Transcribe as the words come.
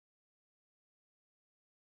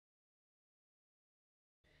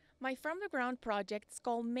My From the Ground project is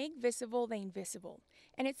called Make Visible the Invisible,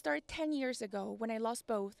 and it started 10 years ago when I lost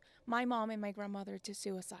both my mom and my grandmother to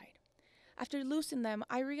suicide. After losing them,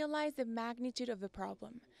 I realized the magnitude of the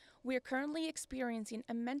problem. We are currently experiencing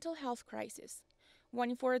a mental health crisis.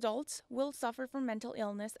 1 in 4 adults will suffer from mental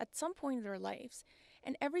illness at some point in their lives,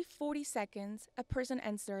 and every 40 seconds, a person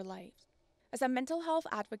ends their lives. As a mental health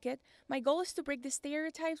advocate, my goal is to break the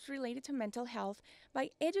stereotypes related to mental health by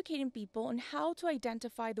educating people on how to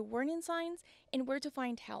identify the warning signs and where to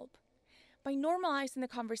find help. By normalizing the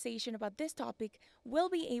conversation about this topic, we'll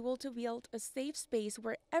be able to build a safe space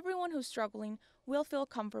where everyone who's struggling will feel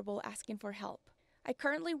comfortable asking for help. I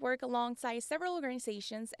currently work alongside several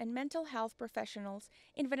organizations and mental health professionals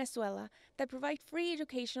in Venezuela that provide free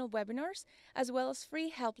educational webinars as well as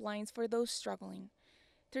free helplines for those struggling.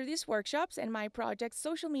 Through these workshops and my project's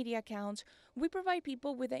social media accounts, we provide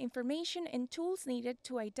people with the information and tools needed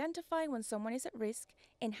to identify when someone is at risk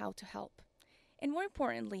and how to help. And more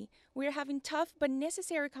importantly, we are having tough but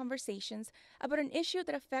necessary conversations about an issue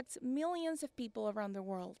that affects millions of people around the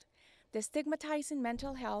world: destigmatizing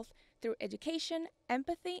mental health through education,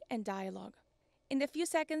 empathy, and dialogue. In the few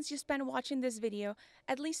seconds you spend watching this video,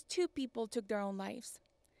 at least 2 people took their own lives.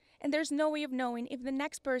 And there's no way of knowing if the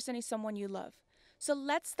next person is someone you love. So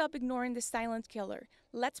let's stop ignoring the silent killer.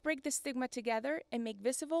 Let's break the stigma together and make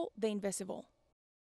visible the invisible.